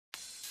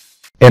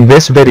In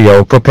this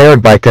video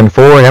prepared by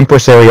Compressor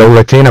Empresario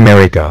Latin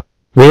America,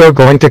 we are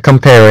going to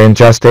compare in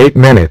just 8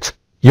 minutes,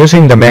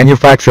 using the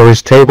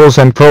manufacturer's tables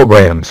and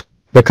programs,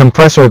 the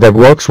compressor that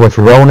works with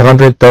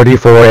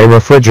R134a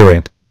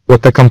refrigerant,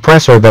 with the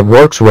compressor that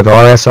works with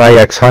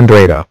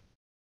R600a.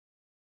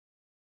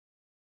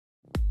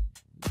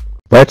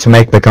 Let's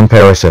make the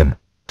comparison,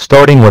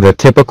 starting with a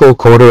typical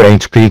quarter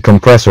HP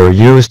compressor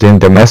used in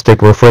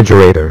domestic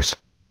refrigerators.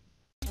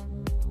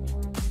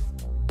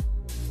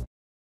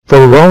 For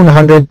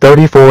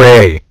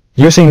R134a,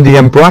 using the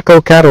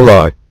Embraco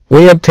catalog,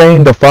 we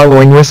obtained the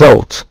following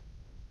results.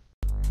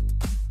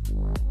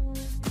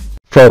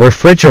 For a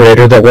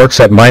refrigerator that works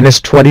at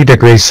 -20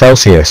 degrees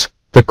Celsius,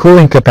 the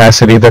cooling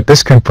capacity that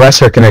this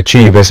compressor can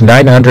achieve is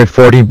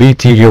 940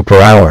 BTU per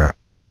hour.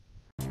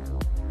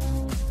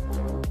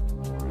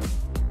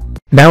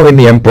 Now in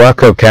the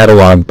Embraco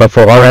catalog, but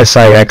for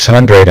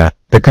R600a,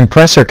 the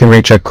compressor can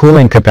reach a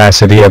cooling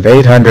capacity of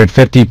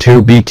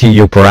 852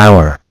 BTU per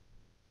hour.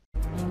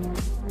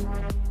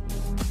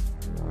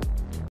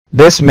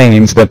 This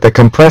means that the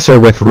compressor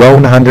with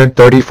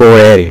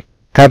R134a,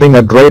 having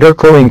a greater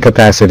cooling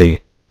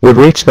capacity, would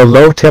reach the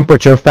low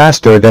temperature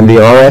faster than the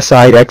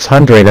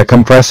R600a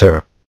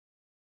compressor.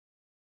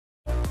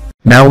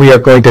 Now we are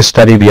going to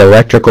study the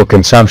electrical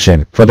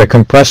consumption for the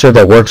compressor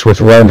that works with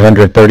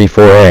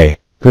R134a,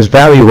 whose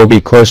value will be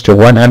close to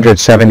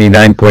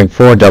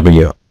 179.4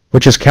 W,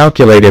 which is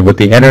calculated with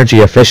the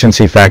energy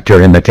efficiency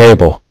factor in the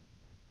table.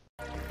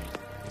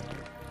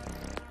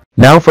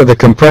 Now for the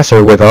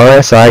compressor with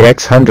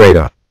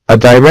R600a, a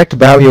direct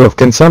value of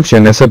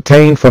consumption is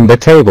obtained from the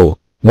table,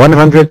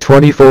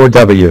 124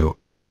 W.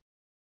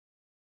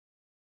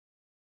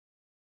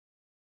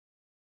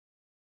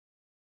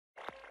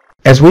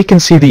 As we can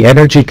see, the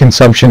energy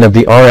consumption of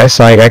the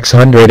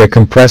R600a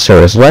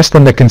compressor is less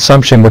than the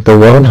consumption with the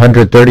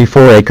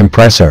R134a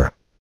compressor.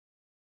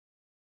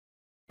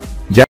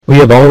 We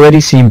have already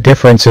seen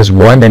differences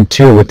 1 and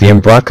 2 with the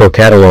Embraco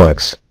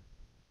catalogs.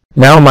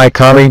 Now my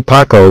colleague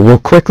Paco will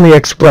quickly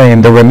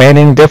explain the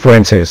remaining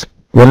differences,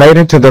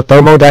 related to the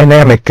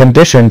thermodynamic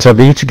conditions of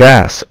each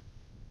gas.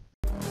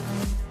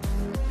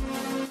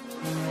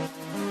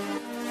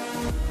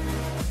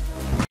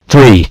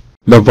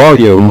 The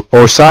volume,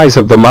 or size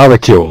of the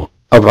molecule,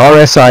 of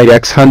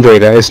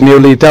R600a is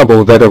nearly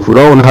double that of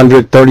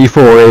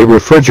R134a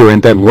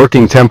refrigerant at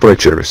working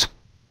temperatures.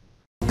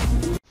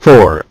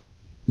 4.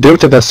 Due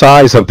to the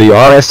size of the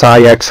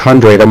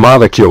R600a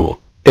molecule,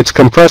 its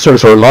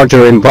compressors are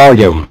larger in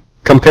volume,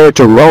 compared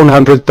to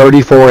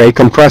R134a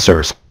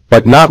compressors,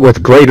 but not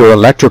with greater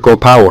electrical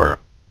power.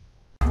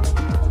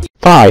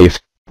 5.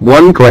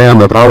 1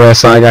 gram of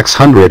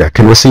R600a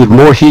can receive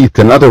more heat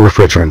than other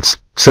refrigerants,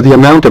 so the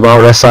amount of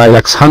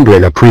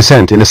R600a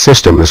present in a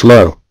system is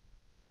low.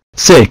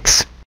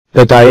 6.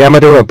 The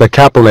diameter of the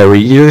capillary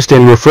used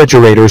in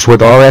refrigerators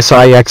with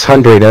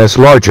R600a is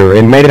larger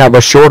and may have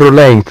a shorter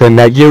length than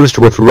that used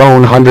with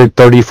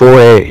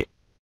R134a.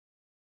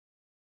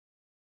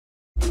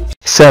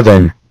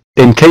 7.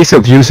 In case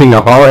of using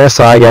a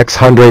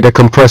R600a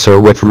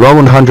compressor with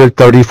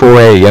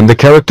R134a and the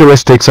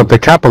characteristics of the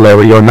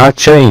capillary are not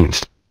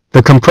changed,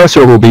 the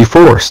compressor will be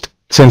forced,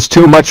 since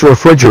too much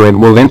refrigerant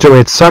will enter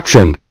its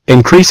suction,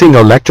 increasing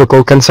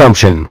electrical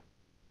consumption.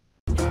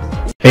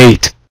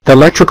 8. The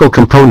electrical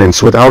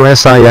components with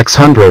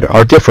R600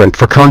 are different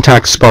for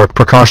contact spark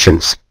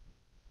precautions.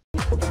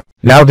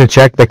 Now to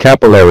check the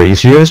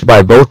capillaries used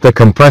by both the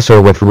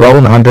compressor with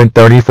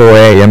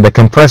R134a and the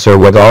compressor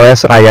with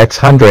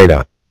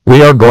R600a,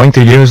 we are going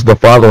to use the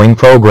following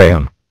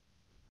program.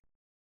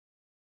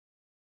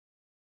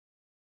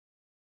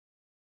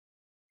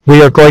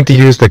 We are going to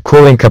use the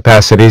cooling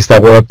capacities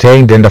that were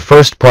obtained in the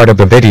first part of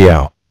the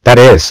video, that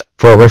is,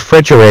 for a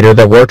refrigerator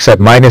that works at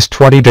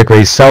 -20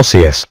 degrees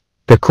Celsius,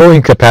 the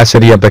cooling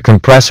capacity of the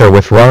compressor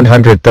with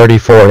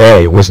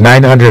R134a was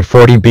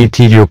 940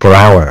 BTU per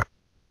hour.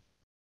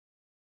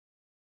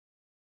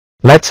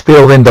 Let's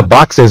fill in the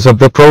boxes of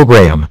the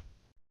program.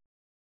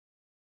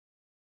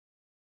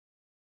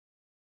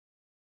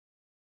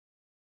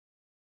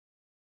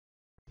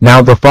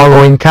 Now the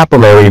following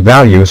capillary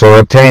values are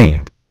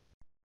obtained.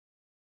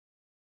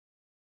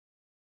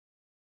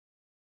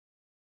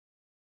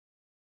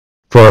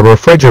 For a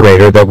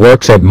refrigerator that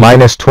works at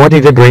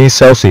 -20 degrees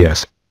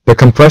Celsius, the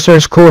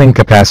compressor's cooling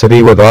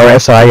capacity with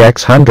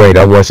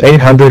R600a was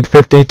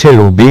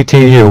 852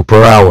 BTU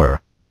per hour.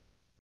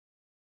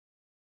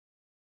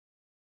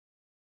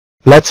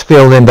 Let's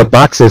fill in the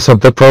boxes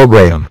of the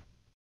program.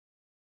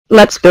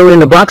 Let's fill in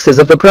the boxes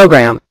of the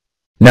program.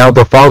 Now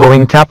the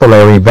following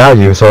capillary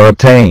values are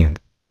obtained.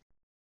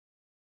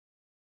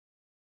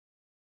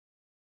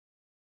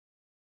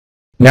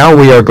 Now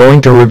we are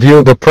going to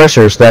review the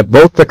pressures that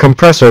both the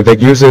compressor that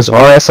uses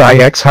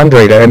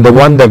R600a and the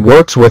one that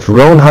works with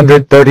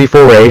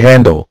R134a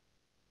handle.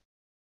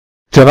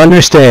 To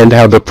understand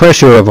how the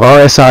pressure of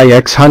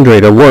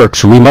R600a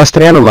works, we must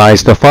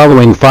analyze the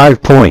following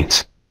 5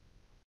 points.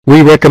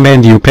 We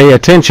recommend you pay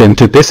attention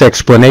to this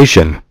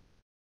explanation.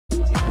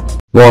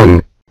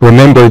 1.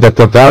 Remember that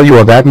the value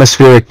of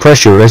atmospheric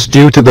pressure is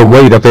due to the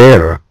weight of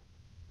air.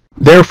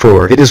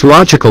 Therefore, it is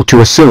logical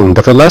to assume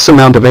that the less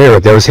amount of air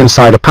there is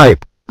inside a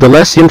pipe, the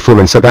less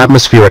influence of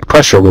atmospheric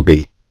pressure will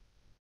be.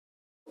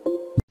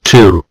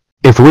 2.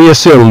 If we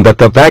assume that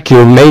the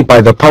vacuum made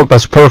by the pump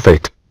is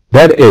perfect,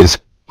 that is,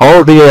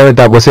 all the air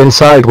that was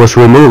inside was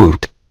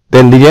removed,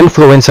 then the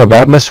influence of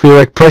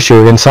atmospheric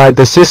pressure inside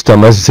the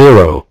system is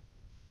zero.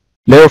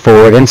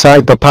 Therefore,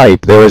 inside the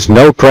pipe there is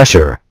no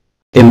pressure.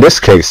 In this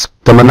case,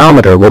 the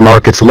manometer will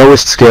mark its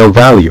lowest scale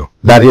value,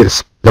 that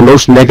is, the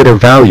most negative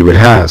value it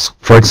has,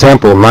 for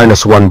example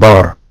 -1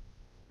 bar.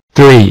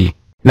 3.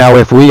 Now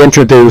if we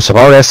introduce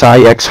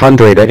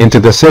R600a into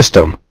the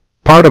system,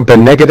 part of the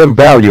negative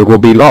value will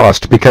be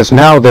lost because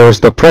now there is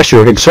the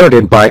pressure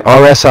exerted by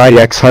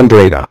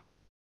R600a.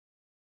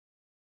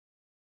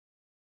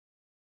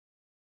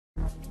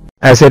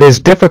 As it is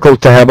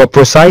difficult to have a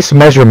precise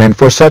measurement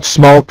for such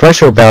small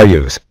pressure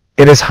values,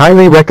 it is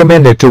highly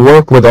recommended to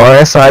work with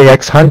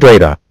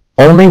R600a,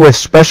 only with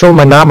special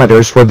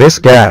manometers for this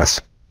gas.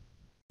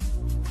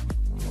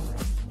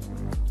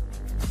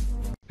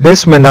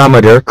 This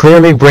manometer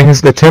clearly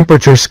brings the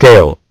temperature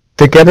scale,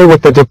 together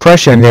with the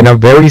depression in a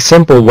very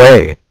simple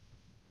way.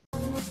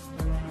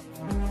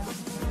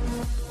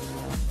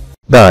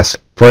 Thus,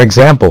 for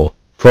example,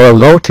 for a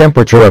low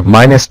temperature of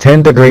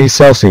 -10 degrees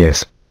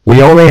Celsius,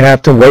 we only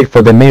have to wait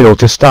for the needle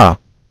to stop,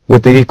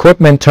 with the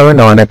equipment turned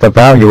on at the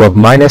value of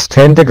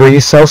 -10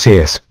 degrees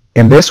Celsius.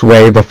 In this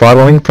way the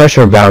following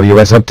pressure value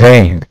is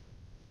obtained.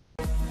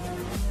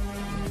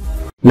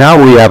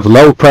 Now we have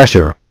low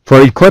pressure,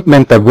 for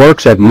equipment that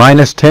works at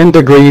 -10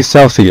 degrees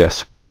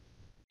Celsius.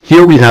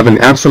 Here we have an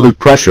absolute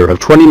pressure of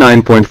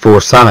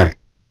 29.4 psi.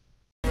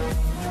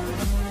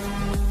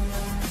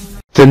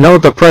 To know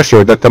the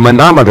pressure that the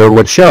manometer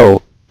would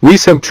show, we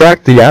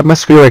subtract the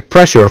atmospheric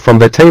pressure from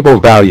the table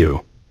value.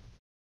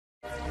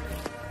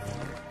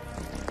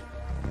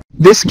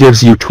 This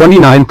gives you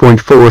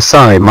 29.4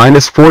 psi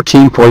minus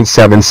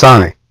 14.7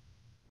 psi.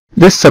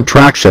 This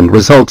subtraction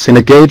results in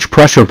a gauge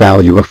pressure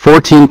value of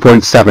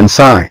 14.7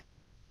 psi.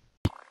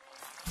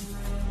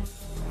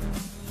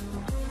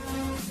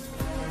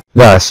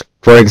 Thus,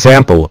 for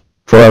example,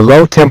 for a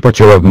low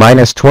temperature of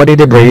 -20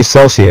 degrees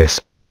Celsius,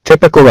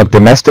 typical of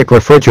domestic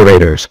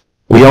refrigerators,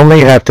 we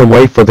only have to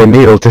wait for the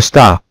needle to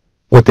stop,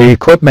 with the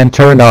equipment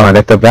turned on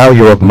at the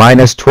value of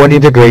 -20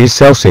 degrees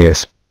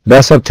Celsius,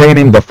 thus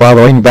obtaining the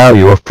following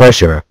value of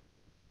pressure.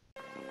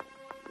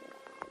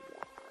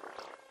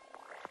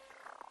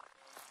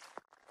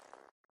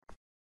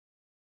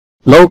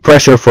 Low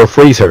pressure for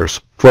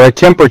freezers, for a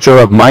temperature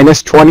of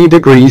 -20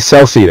 degrees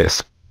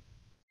Celsius.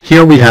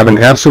 Here we have an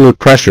absolute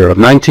pressure of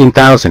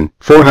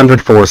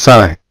 19,404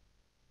 psi.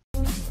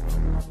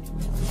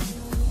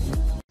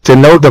 To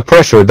know the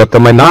pressure that the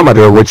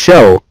manometer would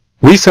show,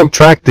 we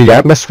subtract the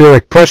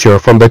atmospheric pressure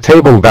from the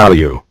table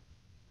value.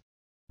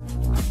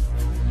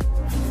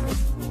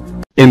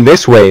 In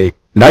this way,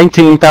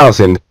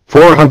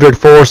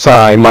 19,404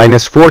 psi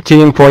minus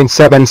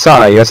 14.7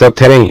 psi is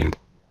obtained.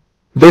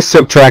 This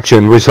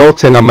subtraction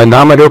results in a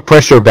manometer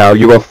pressure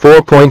value of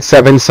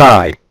 4.7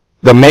 psi.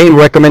 The main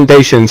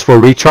recommendations for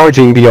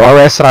recharging the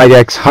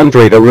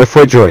R600a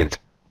refrigerant.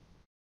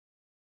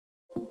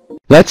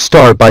 Let's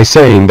start by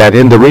saying that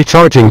in the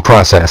recharging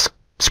process,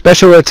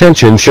 special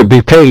attention should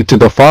be paid to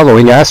the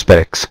following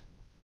aspects.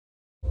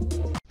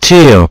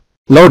 2.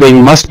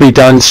 Loading must be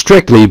done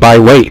strictly by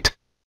weight.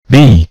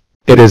 B.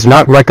 It is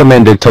not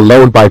recommended to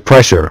load by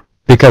pressure,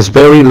 because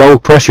very low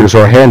pressures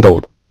are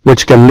handled,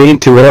 which can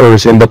lead to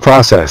errors in the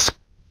process.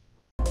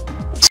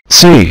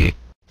 C.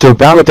 To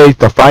validate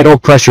the final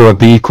pressure of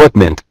the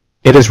equipment,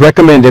 it is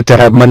recommended to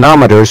have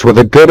manometers with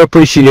a good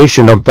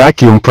appreciation of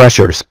vacuum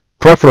pressures,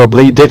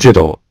 preferably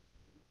digital.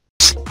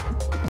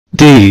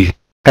 D.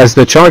 As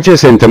the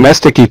charges in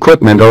domestic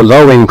equipment are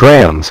low in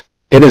grams,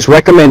 it is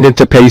recommended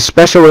to pay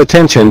special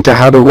attention to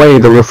how to weigh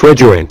the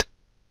refrigerant.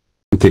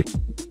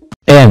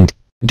 And,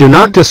 do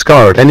not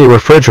discard any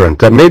refrigerant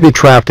that may be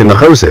trapped in the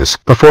hoses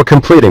before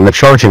completing the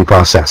charging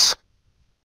process.